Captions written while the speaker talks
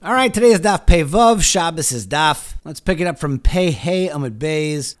All right, today is Daf Pei Vav, Shabbos is Daf. Let's pick it up from Pei Hey Amud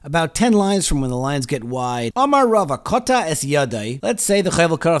Beis, about 10 lines from when the lines get wide. Amar Rava Kota es Yadai. Let's say the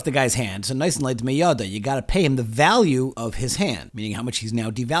Chayvel cut off the guy's hand, so nice and light to me Yadai. You got to pay him the value of his hand, meaning how much he's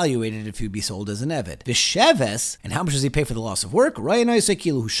now devaluated if he'd be sold as an Eved. Visheves, and how much does he pay for the loss of work? Because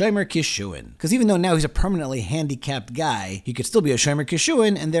even though now he's a permanently handicapped guy, he could still be a Shomer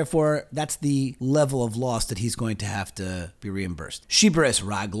Kishuin, and therefore that's the level of loss that he's going to have to be reimbursed. Shibra es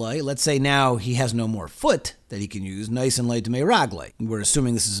Rag. Let's say now he has no more foot that he can use, nice and light to me raglai. We're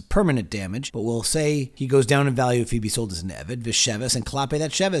assuming this is permanent damage, but we'll say he goes down in value if he be sold as an Eved. Visheves and klape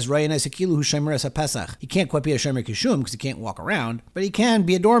that sheves rayanai sekilu hu shomer es pesach. He can't quite be a shomer kishum because he can't walk around, but he can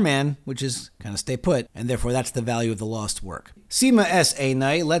be a doorman, which is kind of stay put, and therefore that's the value of the lost work. Sima es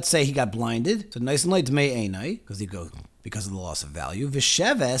einai. Let's say he got blinded, so nice and light to me einai because of the loss of value.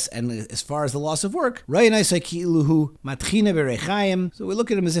 Visheves, and as far as the loss of work, so we look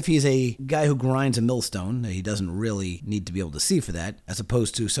at him as if he's a guy who grinds a millstone. He doesn't really need to be able to see for that, as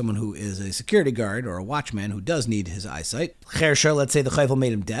opposed to someone who is a security guard or a watchman who does need his eyesight. Chersher, let's say the chayvel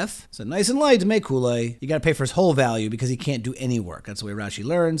made him deaf. So nice and light to make kulei. You got to pay for his whole value because he can't do any work. That's the way Rashi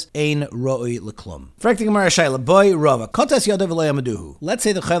learns. Ein ro'i leklum. Let's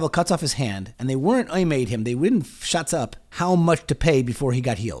say the chayvel cuts off his hand and they weren't made him. They didn't shuts up how much to pay before he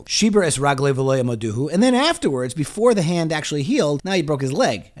got healed. Shibra es ragle v'lo yamaduhu, and then afterwards, before the hand actually healed, now he broke his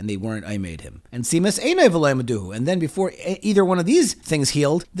leg, and they weren't made him. And simas einay v'lo yamaduhu, and then before either one of these things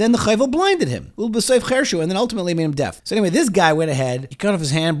healed, then the chayvel blinded him. Ul b'soif chershu, and then ultimately made him deaf. So anyway, this guy went ahead, he cut off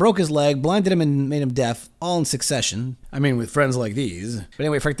his hand, broke his leg, blinded him, and made him deaf, all in succession. I mean, with friends like these. But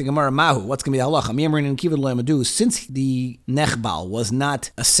anyway, frak the Gemara mahu, what's going to be the halacha? Miyamrin and kivad lo yamadu, since the nechbal was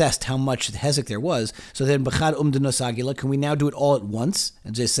not assessed how much hezek there was, so then b'chad umdenos agila, can we now do it all at once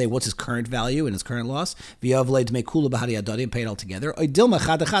and just say what's his current value and his current loss? V'yavle to make kula b'hadi adadi and pay it all together.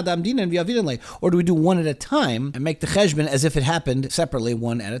 Or do we do one at a time and make the cheshbon as if it happened separately,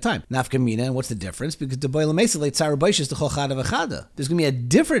 one at a time? Nafkamina, and what's the difference? Because the boy lemesele tzar b'ishis the chol chada v'chada. There's going to be a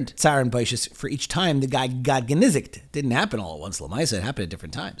different tzar and b'ishis for each time the guy got genizikt. It didn't happen all at once. Lamaisa, it happened at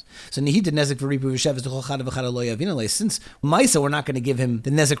different times. So nihid the nezik for ripu v'sheves the chol chada v'chada lo yavinale. Since Maisa, we're not going to give him the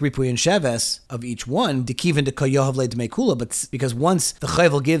nezik ripu and sheves of each one to kiven to koyohavle to make kula, but because once the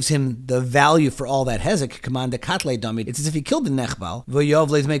chayvel gives him the value for all that hezek, command the katle dummy, it's as if he killed the nechbal.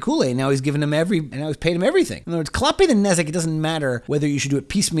 V'yovle mekule. Now he's given him now he's paid him everything. In other words, klapi the nezek, it doesn't matter whether you should do it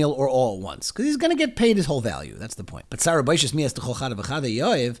piecemeal or all at once, because he's going to get paid his whole value. That's the point. But tzarabaishis mias to cholchada v'chada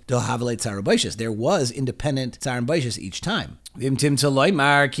yoev do havle tzarabaishis. There was independent tzarabaishis each time. And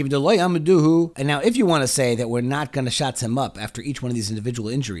now if you want to say that we're not going to shots him up after each one of these individual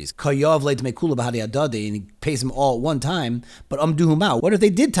injuries, and he pays him all at one time, but what if they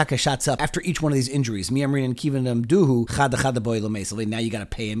did take a shots up after each one of these injuries? Now you got to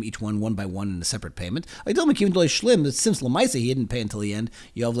pay him each one by one in a separate payment. Since Lamaisa he didn't pay until the end,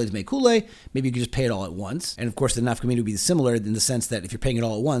 maybe you could just pay it all at once. And of course the nafkamina would be similar in the sense that if you're paying it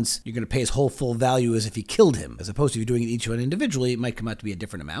all at once, you're going to pay his whole full value as if he killed him, as opposed to if you're doing it each one individually, it might come out to be a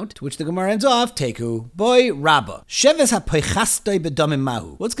different amount. To which the Gemara ends off, Teku, boy, Rabba. Sheves ha-peichastoi bedamim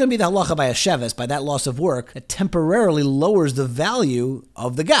mahu. What's going to be the halacha by a sheves, by that loss of work, that temporarily lowers the value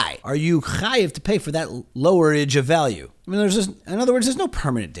of the guy? Are you chayiv to pay for that lowerage of value? I mean, in other words, there's no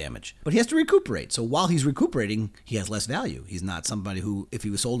permanent damage, but he has to recuperate. So while he's recuperating, he has less value. He's not somebody who, if he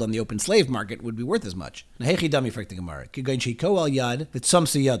was sold on the open slave market, would be worth as much. Let's say he was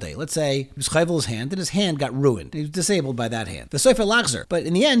chayvel his hand, and his hand got ruined. He was disabled by that hand. The sofer lachzer, but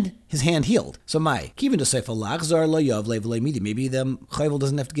in the end, his hand healed. So kivin the sofer lachzer lo yav lev midi. Maybe the chayvel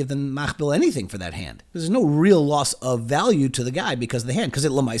doesn't have to give the machbil anything for that hand. There's no real loss of value to the guy because of the hand, because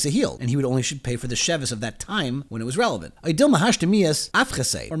it lamaisa healed, and he would only should pay for the shevis of that time when it was relevant. Or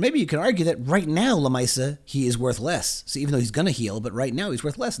maybe you can argue that right now, Lamaisa, he is worth less. So even though he's going to heal, but right now he's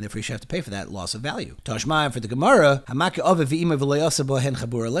worth less, and therefore you should have to pay for that loss of value. Tashma, for the Gemara,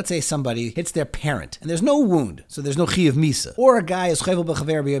 let's say somebody hits their parent, and there's no wound, so there's no chi of misa. Or a guy is chayvel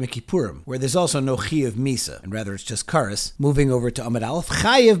b'chaver b'yom kippurim, where there's also no chi of misa, and rather it's just karis. Moving over to Amud Aleph,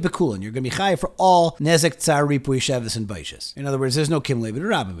 chayiv b'kulin. You're going to be chayiv for all nezek tzar ripui shevis and baishas. In other words, there's no kim levid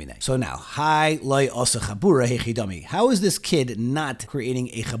rabamine. So now, hai loy osa chabura hechidami. How is this kid not creating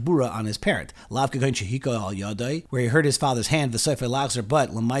a chabura on his parent? Where he hurt his father's hand, but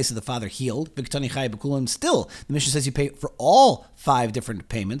Lamaisa the father healed. Still, the Mishnah says you pay for all 5 different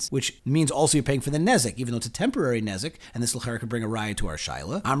payments, which means also you're paying for the nezek, even though it's a temporary nezek, and this l'chara could bring a raya to our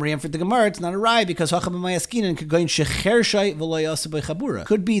shaila. Amriyam for the Gemara, it's not a raya because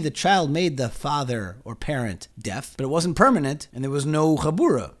could be the child made the father or parent deaf, but it wasn't permanent, and there was no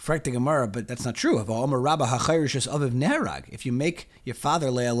chabura. Frak the Gemara, but that's not true. of Nerag. If you make your father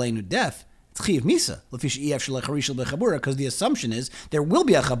le'aleinu deaf, it's chiv misa, because the assumption is there will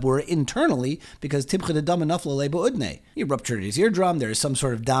be a chabura internally because tibcha de dam nafla lebo udne. You ruptured his eardrum, there is some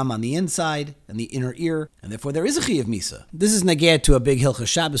sort of dam on the inside and the inner ear, and therefore there is a chiv misa. This is neged to a big Hilchos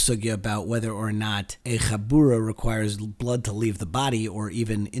Shabbos sugya about whether or not a chabura requires blood to leave the body, or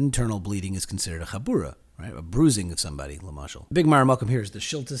even internal bleeding is considered a chabura. Right, a bruising of somebody, lamashal. The big Malcolm here is the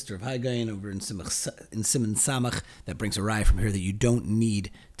Shiltist of Hagayin over in Siman Samach that brings a rye from here that you don't need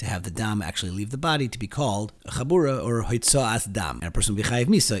to have the dam actually leave the body to be called a chabura or hoitza'as dam. And a person will be chayiv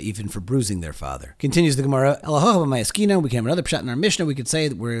misa even for bruising their father. Continues the Gemara, Elahocha b'mayaskina, we can have another pshat in our Mishnah, we could say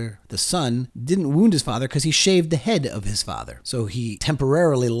that where the son didn't wound his father because he shaved the head of his father. So he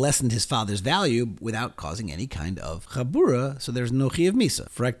temporarily lessened his father's value without causing any kind of chabura, so there's no chayiv misa.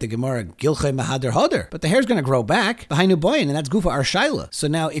 Frek the Gemara, gilchay mahader hoder. But the hair's going to grow back, behind boyin, and that's gufa arshaila. So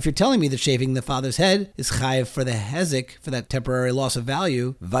now if you're telling me that shaving the father's head is chayiv for the hezek, for that temporary loss of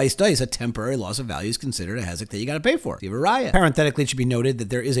value, vice dois, a temporary loss of value is considered a hezek that you got to pay for. You have a raya. Parenthetically, it should be noted that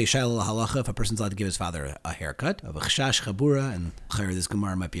there is a shaila halacha if a person's allowed to give his father a haircut of a chashash chabura, and chayr this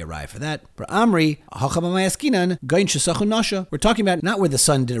gemara might be a raya for that. For Amri, we're talking about not where the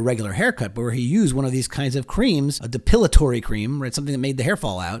son did a regular haircut, but where he used one of these kinds of creams, a depilatory cream, right, something that made the hair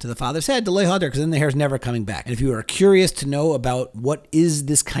fall out to the father's head, delay harder, because then the hair's never coming back. And if you are curious to know about what is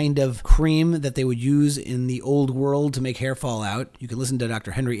this kind of cream that they would use in the old world to make hair fall out, you can listen to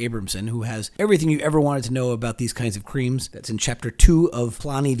Dr. Henry Abramson, who has everything you ever wanted to know about these kinds of creams. That's in chapter 2 of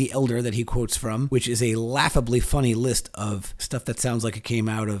Pliny the Elder that he quotes from, which is a laughably funny list of stuff that sounds like it came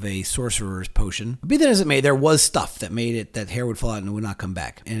out of a sorcerer's potion. Be that as it may, there was stuff that made it that hair would fall out and it would not come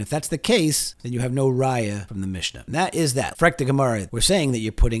back. And if that's the case, then you have no raya from the Mishnah. And that is that. Frek the Gemara, we're saying that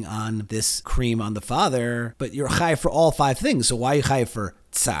you're putting on this cream on the father, but you're chayiv for all 5 things. So why are you chayiv for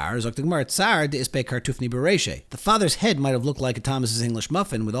tsar? Tsar de ispe kartufni bereshe. The father's head might have looked like a Thomas's English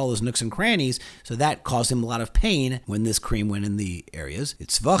muffin with all those nooks and crannies, so that caused him a lot of pain when this cream went in the areas.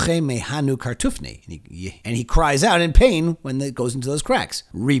 It's vache mehanu kartufni. And he cries out in pain when it goes into those cracks.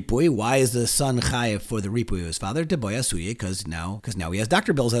 Ripui, why is the son chayiv for the ripui of his father? Deboy asuye, because now he has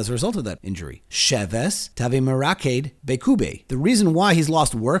doctor bills as a result of that injury. Sheves tavi meraked bekube. The reason why he's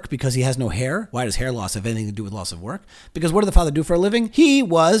lost work because he has no hair. Why does hair loss have anything to do with loss of work? Because what did the father do for a living? He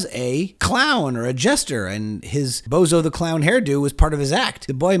was a clown or a jester, and his Bozo the Clown hairdo was part of his act.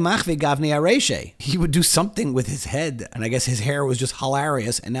 The boy machvi gavni areshe. He would do something with his head, and I guess his hair was just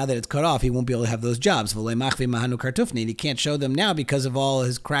hilarious, and now that it's cut off, he won't be able to have those jobs. V'le machvi mahanu kartufni, and he can't show them now because of all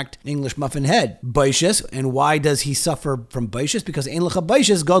his cracked English muffin head. Baishas, and why does he suffer from baishas? Because ein lecha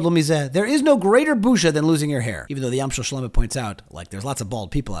baishas gadol mizeh. There is no greater busha than losing your hair. Even though the Yamshel Shlomo points out, like, there's lots of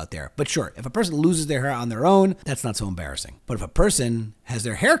bald people out there. But sure, if a person loses their hair on their own, that's not so embarrassing. But if a person has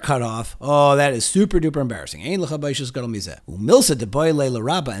their hair cut off, oh, that is super duper embarrassing. And this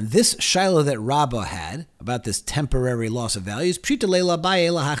shaila that Rabbah had about this temporary loss of values, pshita leila abaye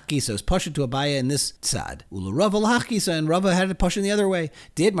lahachkisa, is pushed to Abaye in this tzad. Ula Rava lahachkisa, and Rava had it pushed in the other way.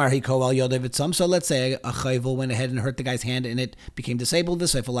 Did marhiko al yodev some? So let's say a chayvul went ahead and hurt the guy's hand and it became disabled, the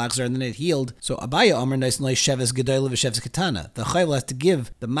seifel lachzer, and then it healed. So Abaye omer nice sheves gedoyla v'sheves katana. The chayvul has to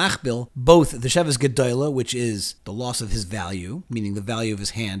give the machbil both the sheves gedoyla, which is the loss of his value, meaning the value of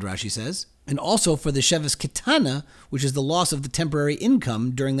his hand, Rashi says, and also for the sheves kitana, which is the loss of the temporary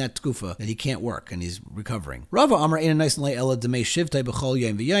income during that tkufa that he can't work and he's recovering. Rava Amar ain't a nice lay ela demei shivtai b'chol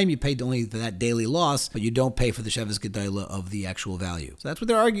yom v'yayim. You paid only for that daily loss, but you don't pay for the sheves gedayla of the actual value. So that's what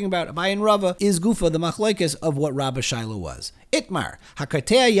they're arguing about. Abaye and Rava is gufa the machlokes of what Rabba Shaila was. Itmar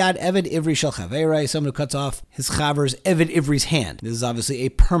hakatea yad eved ivri shel chaverai. Someone who cuts off his chaver's eved ivri's hand. This is obviously a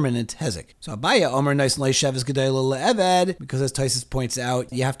permanent hezek. So Abaye Amar nice lay sheves gedayla leeved, because as Taisus points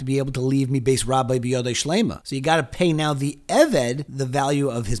out, you have to be able to leave me base rabbi biyodei shlema. So you got to pay now the eved the value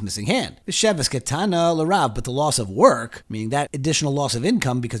of his missing hand. The sheves ketana l'rav, but the loss of work, meaning that additional loss of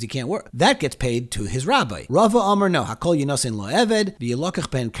income because he can't work, that gets paid to his rabbi. Rava Amar no, hakol yinosin lo eved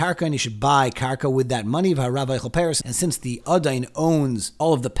v'yilokach ben karka, and he should buy karka with that money v'harabbi chol peris. And since the adain owns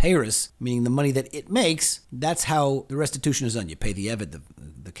all of the peris, meaning the money that it makes, that's how the restitution is done. You pay the eved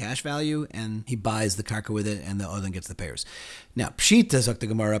the cash value, and he buys the karka with it, and the adain gets the peris. Now, pshita zok the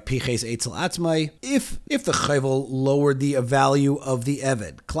Gemara piches eitzel atzmai. If the chayvul lowered the value of the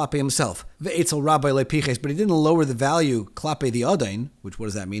eved, klape himself, Ve'etzel rabbi lepiches, but he didn't lower the value klape the odain, which what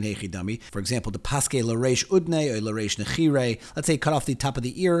does that mean? Heichidami. For example, the paske l'reish udne or l'reish nechire. Let's say he cut off the top of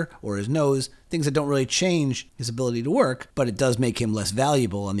the ear or his nose, things that don't really change his ability to work, but it does make him less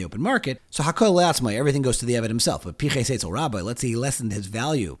valuable on the open market. So hakol le'atzmai, everything goes to the Eved himself. But piches etzel rabbi, let's say he lessened his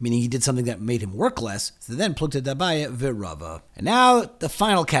value, meaning he did something that made him work less. So then plukta dabaya v'rava. And now the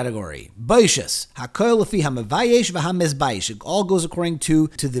final category, baishas. Hakol lefi hamavayesh v'hamezbaish. It all goes according to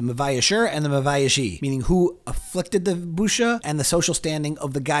the mavayesher and the mavayeshi, meaning who afflicted the busha and the social standing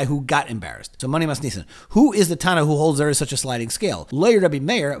of the guy who got embarrassed. So Mani Masnisan, who is the Tana who holds there is such a sliding scale? Loy Rabbi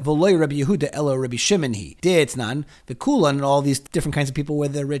Meir, v'loy Rabbi Yehuda, elo Rabbi Shimon he. De'etznan, v'kulan, and all these different kinds of people,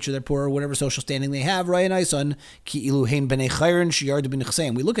 whether they're rich or they're poor or whatever social standing they have, Ryan Ison, ki ilu hein b'nei chayrin, shiyardu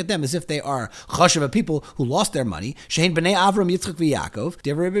b'nechseim. We look at them as if they are chashav people who lost their money, shehein b'nei Avram, Yitzchak, v'Yakov,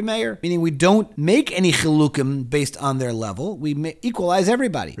 Dev Rabbi Meir, meaning we don't make any chilukim based on their level, we equalize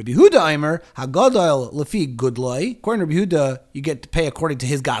everybody. Rabbi Yehuda Aimer, hagadol lefi gudloi, according to Rabbi Yehuda, you get to pay according to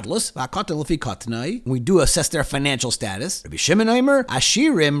his godless, v'akatan lefi katnai, we do assess their financial status. Rabbi Shimon Aimer,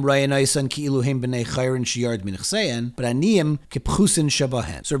 ashirim, Ryan Ison, ki ilu hein b'nei chayrin, shiyard b'nechseim, but aniyim kipchusin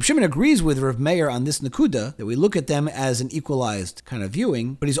shabahen. So Rabbi Shimon agrees with Rav Meir on this nakuda, that we look at them as an equalized kind of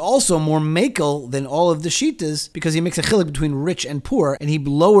viewing, but he's also more makel than all of the shitas because he makes a chilik between rich and poor, and he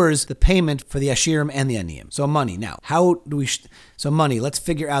lowers the payment for the ashirim and the aniyim. So money. Now, how do we... So money, let's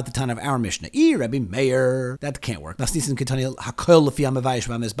figure out the Tana of our Mishnah. Rabbi Meir, that can't work. And according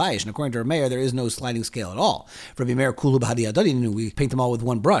to Rabbi Meir, there is no sliding scale at all. Rabbi Meir, we paint them all with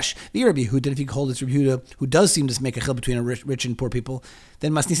one brush. Rabbi Yehuda, if you hold it's Rabbi Yehuda, who does seem to make a chil between a rich and poor people,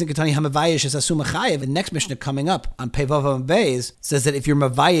 then Masnisin Ketani Hamavayesh is a Summa Chayev. The next Mishnah coming up on Pevav and Beis says that if you're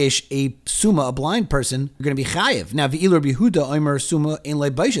Mavayesh, a Summa, a blind person, you're going to be Chayev. Now, V'il Rabbi Yehuda, Omer Summa in Le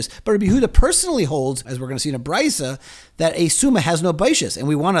Baishis. But Rabbi Yehuda personally holds, as we're going to see in a Brisa, that a Summa has no Baishis. And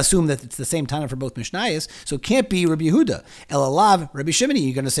we want to assume that it's the same time for both Mishnayos, so it can't be Rabbi Yehuda. El Alav, Rabbi Shimon.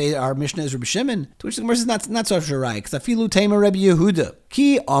 You're going to say our Mishnah is Rabbi Shimon? To which the Gemara is not so sure right. Because Afilu Tema Rabbi Yehuda.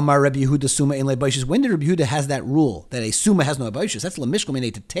 Ki Amar Rabbi Yehuda Summa in Le Baishis. When did Rabbi Yehuda has that rule that a Summa has no Baishis? That's Lamishkal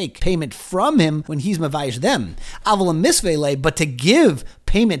meaning to take payment from him when he's Mavayish them. Aval Misvele, but to give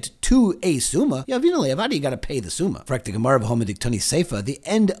payment to a summa, you got to pay the summa. The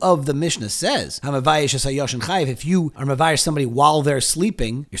end of the Mishnah says, if you are mavayish somebody while they're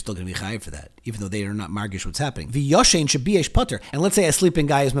sleeping, you're still going to be chayiv for that, even though they are not margish what's happening. V'yoshein shabiyesh putter. And let's say a sleeping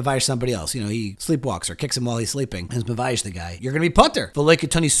guy is mavayish somebody else. He sleepwalks or kicks him while he's sleeping and is mavayish the guy. You're going to be putter.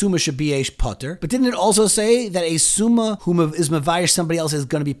 V'leikatani summa shabiyesh putter. But didn't it also say that a summa who is mavayish somebody else is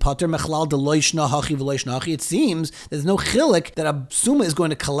going to be putter? Mechlal deloishna hachi v'loishna hachi. It seems there's no chilik that a summa is going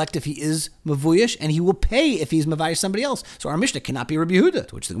to collect if he is mavuyish, and he will pay if he's mavayish somebody else. So our Mishnah cannot be Rabbi Yehuda,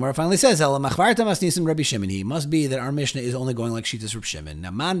 to which the Gemara finally says, Ela machvarta masnisim Rabbi Shimon. He must be that our Mishnah is only going like Shitas Rabbi Shimon. Now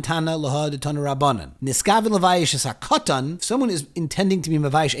man tana laha de tana rabbanan. Niskavin levayish es hakatan. If someone is intending to be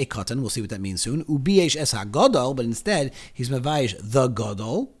mavayish a katan, we'll see what that means soon. Ubiyesh es hagadol, but instead he's mavayish the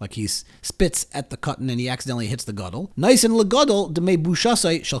gadol, like he spits at the katan and he accidentally hits the gadol. Nice and legadol demei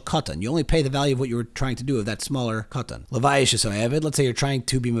bushasai shall katan. You only pay the value of what you were trying to do of that smaller katan. Levayish es ha'eved. Let's say you're trying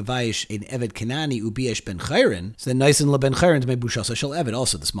to be mavayish in Eved Kanani ubiyesh ben chayrin, so then nice and ben chayrin to me bushasa shall Eved,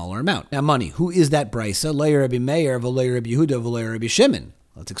 also the smaller amount. Now money, who is that brisa? Loy Rabbi Meir, v'loy Rabbi Yehuda, v'loy Rabbi Shimon.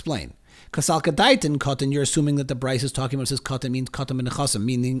 Let's explain. Kasal kadaitin katan, you're assuming that the brisa is talking about, it says katan means katan ben nechasim,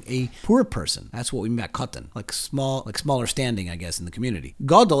 meaning a poor person. That's what we mean by katan, like smaller standing, I guess, in the community.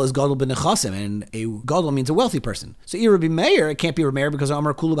 Gadol is gadol ben nechasim, and a gadol means a wealthy person. So Rabbi Meir, it can't be Rabbi Meir because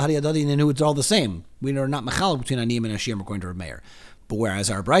Amar Kulu B'Hadi Adadi, and it's all the same. We are not machal between aniyim and ashiyim according to Rabbi Meir. But whereas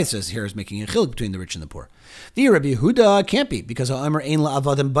our brisa here is making a chiluk between the rich and the poor. The Rabbi Yehuda can't be, because Amar Ein La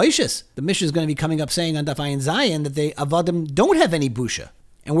Avadim Baishis. The Mishnah is going to be coming up saying on Daf Ayin Zayin that the Avadim don't have any busha.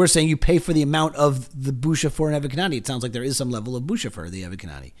 And we're saying you pay for the amount of the busha for an Eved Kanani. It sounds like there is some level of busha for the Eved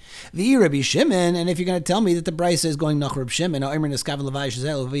Kanani. The Rabbi Shimon, and if you're going to tell me that the brisa is going nach Rabbi Shimon,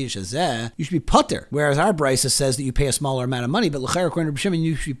 you should be putter. Whereas our brisa says that you pay a smaller amount of money, but l'chayr according to Rabbi Shimon,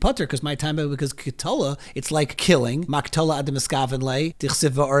 you should be putter because my time because kitola, it's like killing. Maktola adam eskaven lei,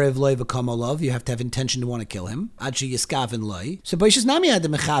 dichsiv va'arev lei v'kamalov. You have to have intention to want to kill him. Ad she yeskaven lei. So b'ishas nami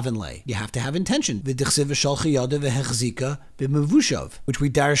adam echaven lei. You have to have intention. V'dichsiv v'shal chiyada v'hechzika b'mevushav, which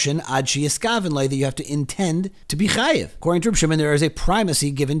we darshan ad sheyaskaven lei, that you have to intend to be chayiv. According to Reb Shimon, there is a primacy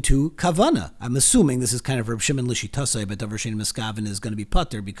given to kavana. I'm assuming this is kind of Reb Shimon lishitasei, but Davar Shein Meskaven is going to be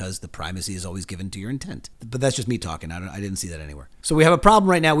putter because the primacy is always given to your intent. But that's just me talking. I didn't see that anywhere. So we have a problem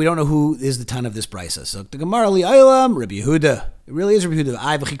right now. We don't know who is the ton of this brisa. So the Gemara li Olam, Rabbi Yehuda. It really is Rabbi Yehuda.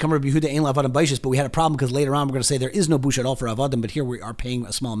 V'chi Kamma Rabbi Yehuda ein la'avadim baishas, but we had a problem because later on we're going to say there is no busha at all for avadim, but here we are paying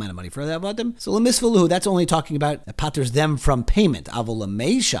a small amount of money for the avadim. So lemisvaluhu, that's only talking about patters them from payment. Avol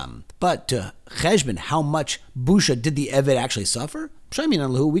lemeisham, but to cheshbon, how much busha did the eved actually suffer?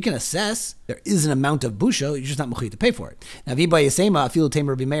 We can assess there is an amount of busha, you're just not mechuyit to pay for it. Now, and if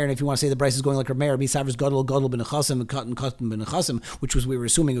you want to say the price is going like Rabbi Meir, Misavers Gadol ben Nechasim and Katan ben Nechasim, which was we were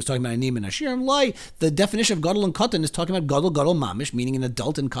assuming it was talking about Anim and Ashirim. Lie, the definition of Gadol and Katan is talking about Gadol mamish, meaning an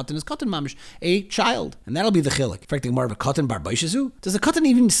adult, and Katan is Katan mamish, a child, and that'll be the chilik. In fact, more of a Katan bar baishazu. Does the Katan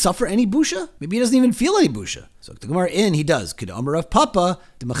even suffer any busha? Maybe he doesn't even feel any busha. So the Gemara he does. Kid Amar of Papa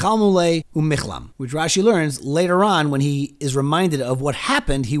the Mechalmule u'Michlam, which Rashi learns later on when he is reminded of what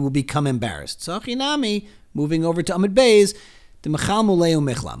happened, he will become embarrassed. So Achinami, moving over to Amid Beis, the Mechalmule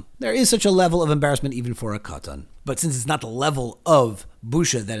u'Michlam. There is such a level of embarrassment even for a katan. But since it's not the level of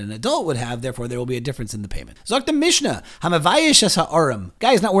busha that an adult would have, therefore there will be a difference in the payment. Zok the Mishnah, Hamavayish es ha'arim.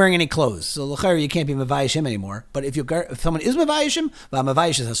 Guy is not wearing any clothes, so l'chayr you can't be mavayish him anymore. But if someone is mavayish him,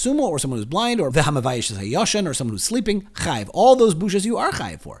 v'hamavayish es hasumo, or someone who's blind, or v'hamavayish es hayoshen, or someone who's sleeping, chayiv. All those bushas you are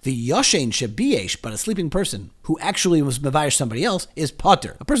chayiv for. The yoshen shebiyesh, but a sleeping person who actually was mavayish somebody else is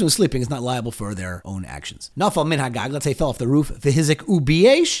potter. A person who's sleeping is not liable for their own actions. Nafal min hagag, let's say fell off the roof, v'hizik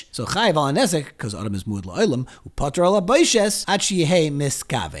ubiyesh, so chayiv al nezek, because Adam is muad la'olam, upotter ala baishes, ad sheyehei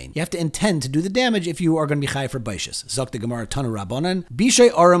miskavein. You have to intend to do the damage if you are going to be chayiv for baishes. Zok the Gemara Tanu Rabbanan,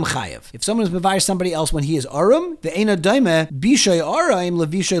 bishay aram chayiv. If someone is mavayish somebody else when he is aram, the eina daime, bishay araim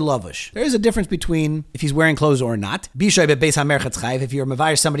levishay lavish. There is a difference between if he's wearing clothes or not. Bishay bebeis hamerchatz chayiv. If you're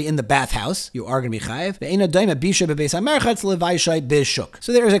mavayish somebody in the bathhouse, you are going to be chayiv. The eina daime, bishay bebeis hamerchatz levishay bishuk.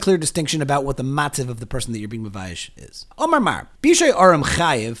 So there is a clear distinction about what the matziv of the person that you're being mavayish is. Omar Mar, bishay aram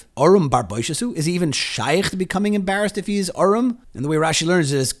chayiv, aram bar baishesu. Is he even shaykh to becoming embarrassed if he is aram? And the way Rashi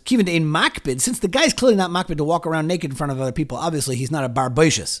learns it is kiven ein makbid. Since the guy's clearly not makbid to walk around naked in front of other people, obviously he's not a bar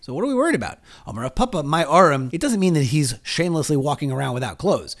baishus. So what are we worried about? Omar Papa, my aram. It doesn't mean that he's shamelessly walking around without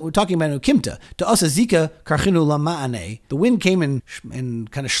clothes. We're talking about ukimta. To us zika karchinu lama'ane. The wind came and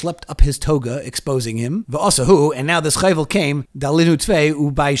kind of schlepped up his toga, exposing him. V'asahu, and now this chayvel came dalinu tvei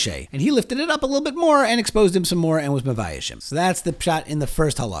ubaishe, and he lifted it up a little bit more and exposed him some more and was mavayishim. So that's the pshat in the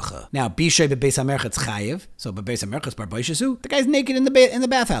first halacha. Now bishay bebeis hamerchatz chayiv. So bebeis hamerchatz bar baishesu. The guy's naked in the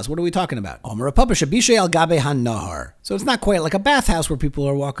bathhouse. What are we talking about? Omer Papa shabishay al gabe han nahar. So it's not quite like a bathhouse where people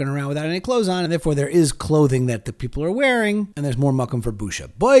are walking around without any clothes on, and therefore there is clothing that the people are wearing, and there's more makom for busha.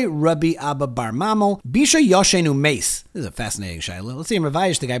 Boy, Rabbi Abba bar Mamel, bisha yoshenu mace. This is a fascinating shayla. Let's say I'm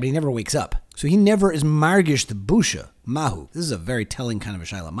revayish the guy, but he never wakes up. So he never is margish the busha. Mahu. This is a very telling kind of a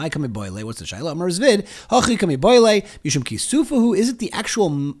shayla. Mai kami boile. What's the shayla? Amar zvid. Hachi kami boile. Mishum kisufahu. Is it the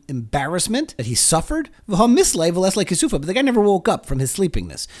actual embarrassment that he suffered? V'ha mislei v'les kisufa. But the guy never woke up from his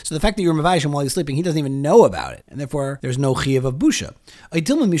sleepingness. So the fact that you're mavayish him while he's sleeping, he doesn't even know about it, and therefore there's no chiyuv of busha.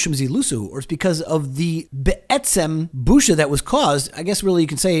 Aydilma mishum zilusuhu, or it's because of the be'etzem busha that was caused. I guess really you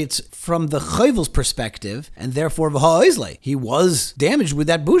can say it's from the chayvel's perspective, and therefore v'ha oizlei. He was damaged with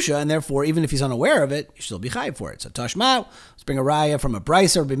that busha, and therefore even if he's unaware of it, he should still be chayiv for it. So Tashma, let's bring a raya from a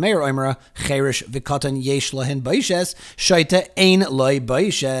brisa or b'meir oimera cherish v'katan yesh lahen baishes shaita ein loy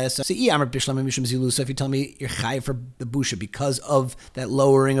baishes. So amar bishlam mishum zilusa. If you tell me you're chayiv for the busha because of that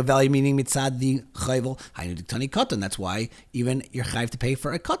lowering of value, meaning mitzad the chayvel hainu diktani katan. That's why even you're chayiv to pay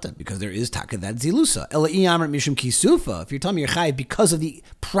for a katan, because there is taka that zilusa. Ela amar mishum kisufa. If you're telling me you're chayiv because of the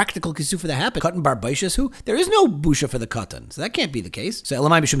practical kisufa that happened, katan bar baishes who there is no busha for the katan, so that can't be the case. So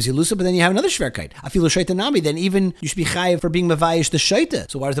elamai mishum zilusa, but then you have another shverkeit. Afilu shaita nami. Then even you should be chayiv for being mavayish the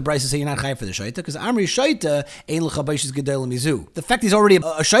shaita. So why does the brisa say you're not chayiv for the shaita? Because amri shaita ein l'cha baishes gedol mizu. The fact he's already a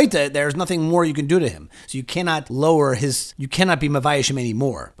shaita, there's nothing more you can do to him. So you cannot lower his. You cannot be mavayish him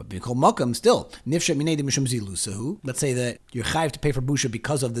anymore. But b'kol makam still nifshet minei de mishum zilusahu. Let's say that you're chayiv to pay for busha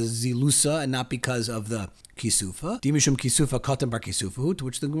because of the zilusa and not because of the kisufa. Dimishum kisufa katan bar kisufahu, to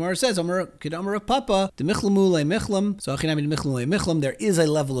which the Gemara says, Amar kedamar of Papa, the michlamu le michlam. So achinami de michlam le michlam. There is a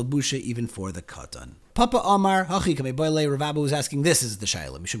level of busha even for the katan. Papa Amar Hachi Kame Boile. Rav Abba was asking, this is the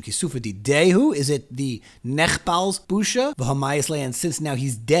shayla. Mishum kisufa di dehu. Is it the nechbal's busha? V'hamayis le, and since now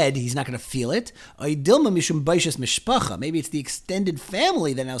he's dead, he's not going to feel it. Dilma mishum baishas mishpacha. Maybe it's the extended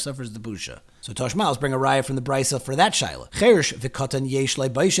family that now suffers the busha. So Toshma, let's bring a raya from the brisa for that shayla. Cherish v'katan yesh le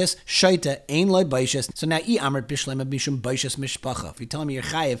baishas shaita ein le baishas. So now amar bishlema mishum baishas mishpacha. If you're telling me you're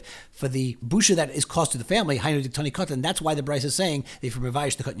chayiv for the busha that is caused to the family, hainu diktani katan. That's why the brisa is saying that if you're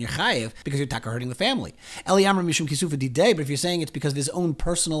mevayish the katan you're chayiv because you're taka hurting the family. family. Eliyamar mishum kisufa didei, but if you're saying it's because of his own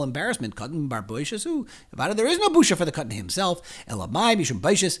personal embarrassment, katan bar boishes, about it, there is no busha for the katan himself. Elamai mishum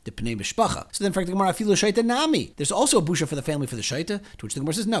boishes depnei mishpacha. So then, for the Gemara, afilu shaita nami. There's also a busha for the family for the shaita, to which the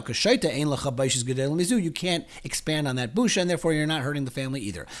Gemara says no, because shaita ein lacha boishes gedel mizu. You can't expand on that busha, and therefore you're not hurting the family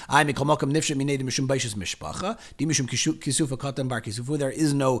either. I mikol makam nifshet minei mishum boishes mishpacha. Di mishum kisufa katan bar kisufu. There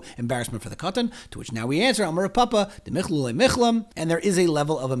is no embarrassment for the katan. To which now we answer Amar Papa the michlule michlam, and there is a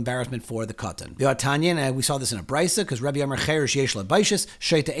level of embarrassment for the katan. V'atanya, and we saw this in a brisa because Rabbi Amar Cheresh yesh la baishis,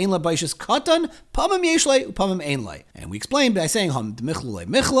 shaita ein la baishis katan pamam yesh le upamam ein le. And we explained by saying ham d'michlule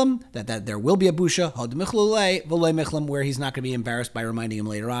michlam that there will be a busha ha d'michlule v'le michlam where he's not going to be embarrassed by reminding him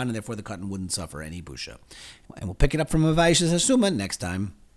later on, and therefore the katan wouldn't suffer any busha. And we'll pick it up from Avaish's Hasuma next time.